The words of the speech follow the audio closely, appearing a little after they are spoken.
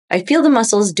I feel the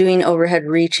muscles doing overhead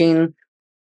reaching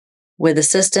with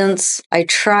assistance. I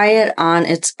try it on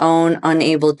its own,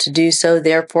 unable to do so.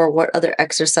 Therefore, what other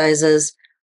exercises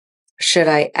should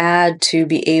I add to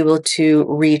be able to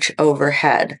reach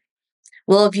overhead?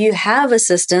 Well, if you have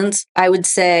assistance, I would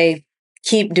say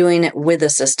keep doing it with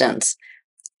assistance.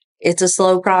 It's a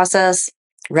slow process,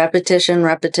 repetition,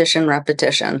 repetition,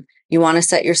 repetition. You want to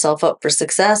set yourself up for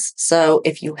success. So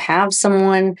if you have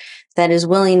someone that is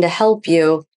willing to help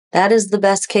you, that is the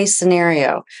best case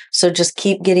scenario. So just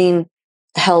keep getting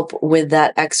help with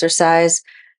that exercise.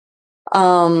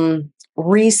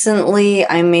 Recently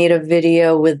I made a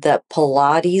video with the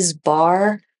Pilates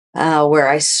bar, where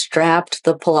I strapped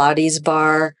the Pilates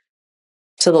bar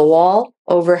to the wall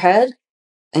overhead,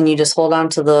 and you just hold on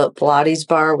to the Pilates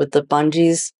bar with the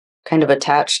bungees kind of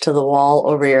attached to the wall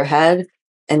over your head.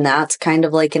 And that's kind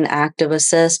of like an active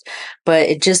assist, but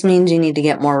it just means you need to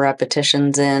get more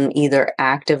repetitions in, either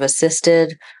active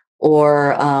assisted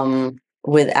or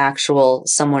with actual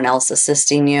someone else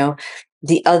assisting you.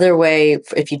 The other way,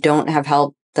 if you don't have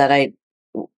help, that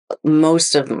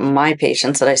most of my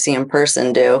patients that I see in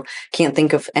person do, can't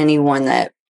think of anyone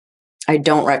that I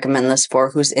don't recommend this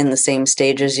for who's in the same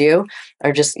stage as you,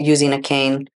 are just using a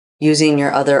cane, using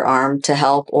your other arm to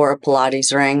help, or a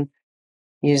Pilates ring,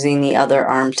 using the other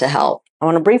arm to help. I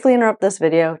want to briefly interrupt this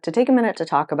video to take a minute to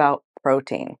talk about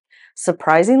protein.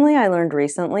 Surprisingly, I learned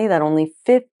recently that only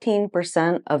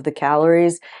 15% of the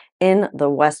calories in the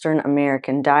Western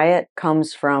American diet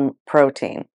comes from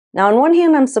protein. Now, on one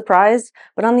hand, I'm surprised,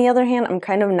 but on the other hand, I'm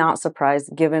kind of not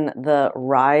surprised given the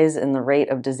rise in the rate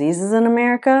of diseases in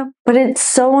America. But it's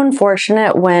so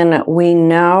unfortunate when we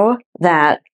know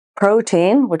that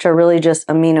protein, which are really just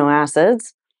amino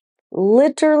acids,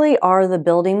 literally are the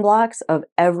building blocks of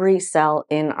every cell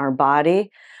in our body.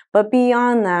 But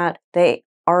beyond that, they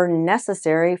are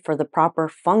necessary for the proper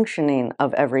functioning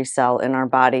of every cell in our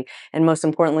body. And most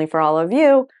importantly for all of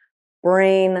you,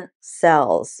 brain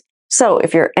cells. So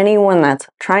if you're anyone that's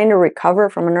trying to recover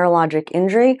from a neurologic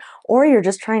injury, or you're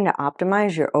just trying to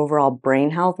optimize your overall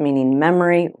brain health, meaning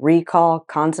memory, recall,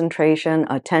 concentration,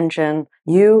 attention,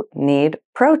 you need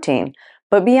protein.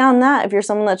 But beyond that, if you're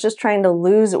someone that's just trying to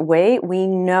lose weight, we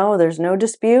know there's no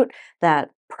dispute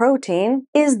that protein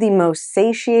is the most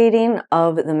satiating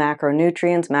of the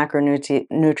macronutrients,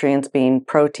 macronutrients being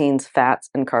proteins, fats,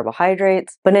 and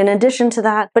carbohydrates. But in addition to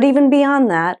that, but even beyond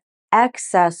that,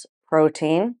 excess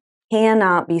protein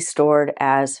cannot be stored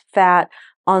as fat,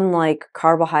 unlike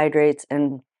carbohydrates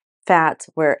and fats,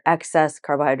 where excess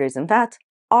carbohydrates and fats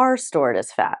are stored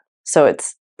as fat. So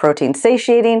it's protein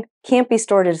satiating, can't be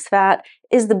stored as fat,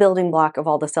 is the building block of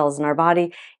all the cells in our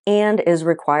body, and is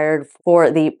required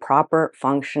for the proper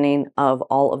functioning of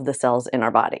all of the cells in our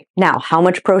body. Now, how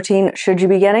much protein should you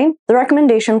be getting? The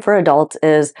recommendation for adults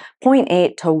is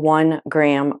 0.8 to 1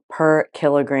 gram per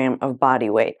kilogram of body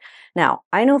weight. Now,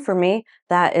 I know for me,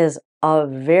 that is a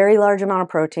very large amount of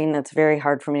protein. That's very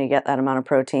hard for me to get that amount of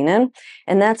protein in.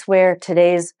 And that's where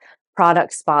today's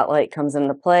product spotlight comes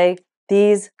into play.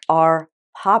 These are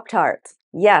Pop-Tarts.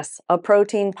 Yes, a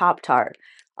protein Pop-Tart.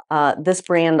 This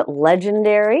brand,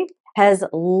 Legendary, has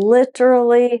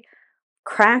literally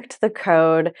cracked the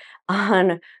code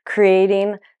on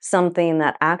creating something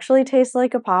that actually tastes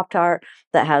like a Pop-Tart,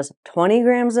 that has 20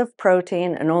 grams of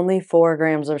protein and only 4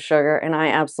 grams of sugar, and I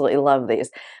absolutely love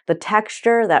these. The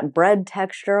texture, that bread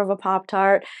texture of a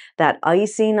Pop-Tart, that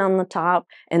icing on the top,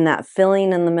 and that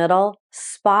filling in the middle,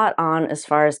 spot on as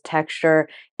far as texture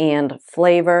and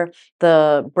flavor.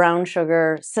 The brown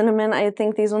sugar cinnamon, I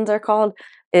think these ones are called,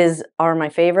 are my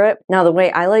favorite. Now, the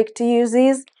way I like to use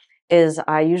these is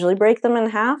I usually break them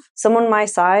in half. Someone my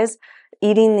size,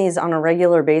 eating these on a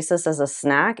regular basis as a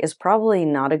snack is probably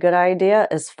not a good idea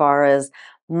as far as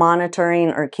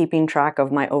monitoring or keeping track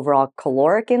of my overall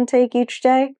caloric intake each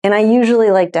day. And I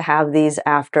usually like to have these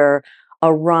after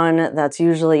a run that's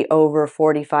usually over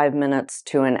 45 minutes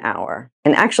to an hour.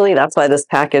 And actually, that's why this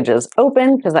package is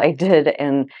open, because I did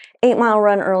an 8-mile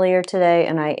run earlier today,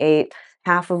 and I ate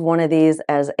half of one of these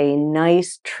as a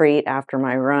nice treat after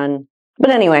my run. But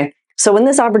anyway, so when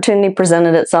this opportunity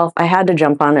presented itself, I had to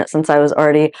jump on it since I was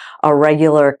already a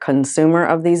regular consumer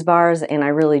of these bars, and I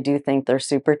really do think they're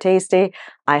super tasty.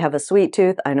 I have a sweet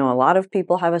tooth. I know a lot of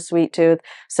people have a sweet tooth,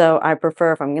 so I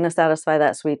prefer, if I'm going to satisfy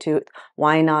that sweet tooth,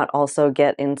 why not also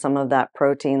get in some of that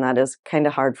protein that is kind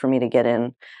of hard for me to get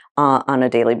in on a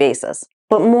daily basis.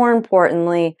 But more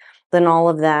importantly than all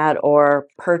of that, or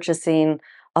purchasing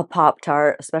a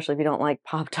Pop-Tart, especially if you don't like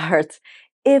Pop-Tarts,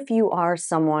 if you are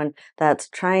someone that's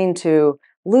trying to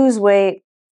lose weight,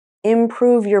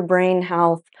 improve your brain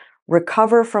health,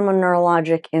 recover from a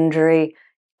neurologic injury,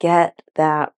 get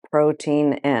that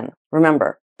protein in.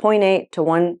 Remember, 0.8 to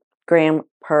 1 gram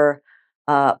per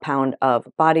pound of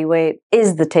body weight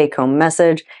is the take-home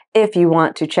message. If you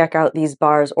want to check out these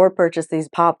bars or purchase these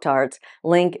Pop-Tarts,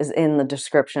 link is in the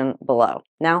description below.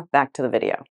 Now, back to the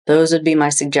video. Those would be my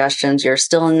suggestions. You're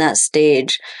still in that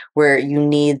stage where you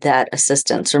need that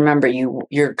assistance. Remember,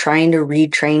 you're trying to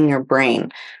retrain your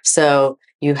brain. So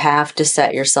you have to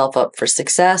set yourself up for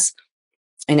success.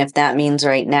 And if that means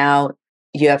right now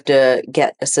you have to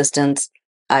get assistance,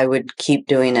 I would keep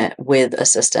doing it with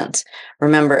assistance.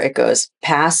 Remember, it goes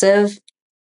passive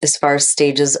as far as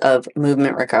stages of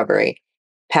movement recovery.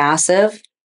 Passive,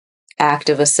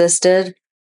 active assisted,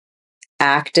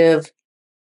 active,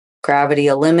 gravity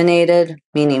eliminated,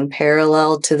 meaning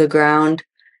parallel to the ground,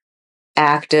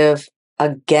 active,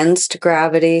 against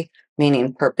gravity,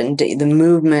 meaning perpendicular. The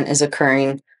movement is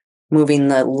occurring, moving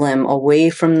the limb away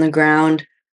from the ground,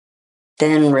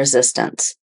 then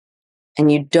resistance. And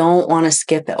you don't want to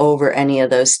skip over any of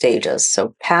those stages.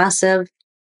 So passive,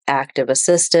 active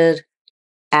assisted,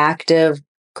 active,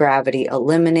 gravity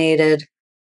eliminated,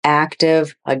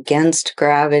 active, against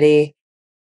gravity,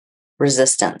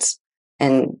 resistance.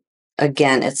 And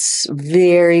again, it's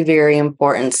very, very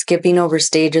important. Skipping over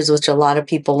stages, which a lot of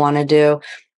people want to do,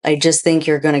 I just think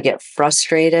you're going to get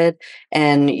frustrated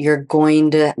and you're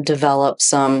going to develop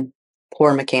some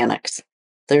poor mechanics.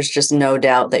 There's just no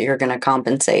doubt that you're going to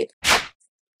compensate.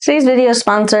 Today's video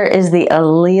sponsor is the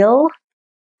Allele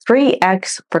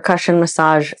 3X percussion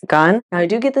massage gun. Now, I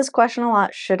do get this question a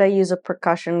lot. Should I use a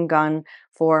percussion gun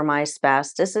for my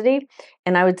spasticity?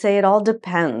 And I would say it all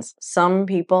depends. Some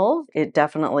people, it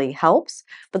definitely helps,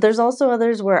 but there's also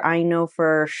others where I know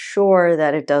for sure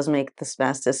that it does make the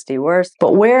spasticity worse.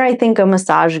 But where I think a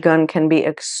massage gun can be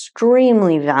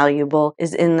extremely valuable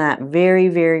is in that very,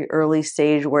 very early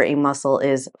stage where a muscle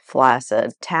is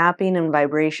flaccid. Tapping and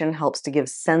vibration helps to give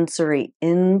sensory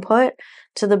input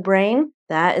to the brain.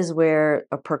 That is where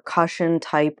a percussion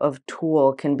type of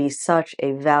tool can be such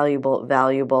a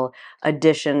valuable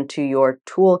addition to your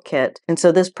toolkit. And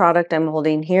so this product I'm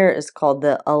holding here is called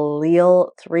the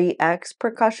Allele 3X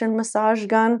percussion massage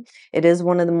gun. It is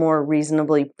one of the more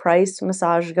reasonably priced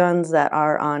massage guns that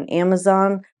are on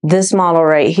Amazon. This model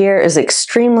right here is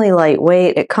extremely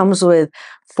lightweight. It comes with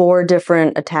 4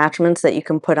 different attachments that you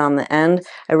can put on the end.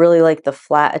 I really like the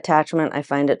flat attachment. I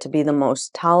find it to be the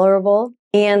most tolerable.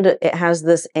 And it has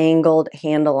this angled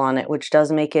handle on it, which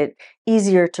does make it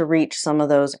easier to reach some of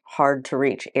those hard to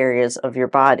reach areas of your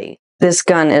body. This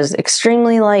gun is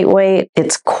extremely lightweight,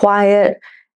 it's quiet,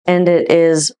 and it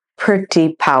is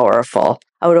pretty powerful.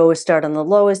 I would always start on the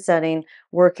lowest setting,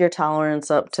 work your tolerance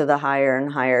up to the higher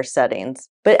and higher settings.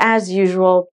 But as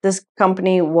usual, this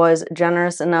company was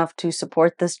generous enough to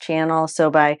support this channel.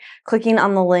 So by clicking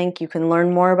on the link, you can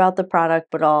learn more about the product,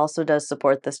 but it also does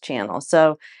support this channel.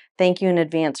 So thank you in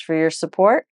advance for your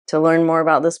support. To learn more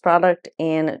about this product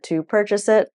and to purchase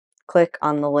it, click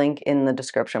on the link in the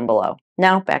description below.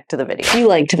 Now back to the video. If you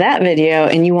liked that video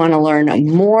and you want to learn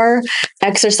more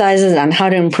exercises on how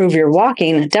to improve your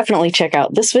walking, definitely check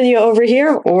out this video over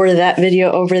here or that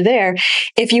video over there.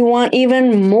 If you want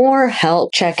even more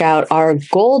help, check out our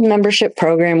Gold membership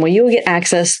program where you will get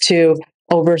access to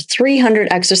over 300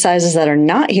 exercises that are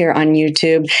not here on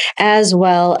YouTube, as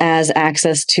well as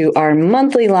access to our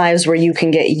monthly lives where you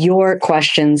can get your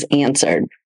questions answered.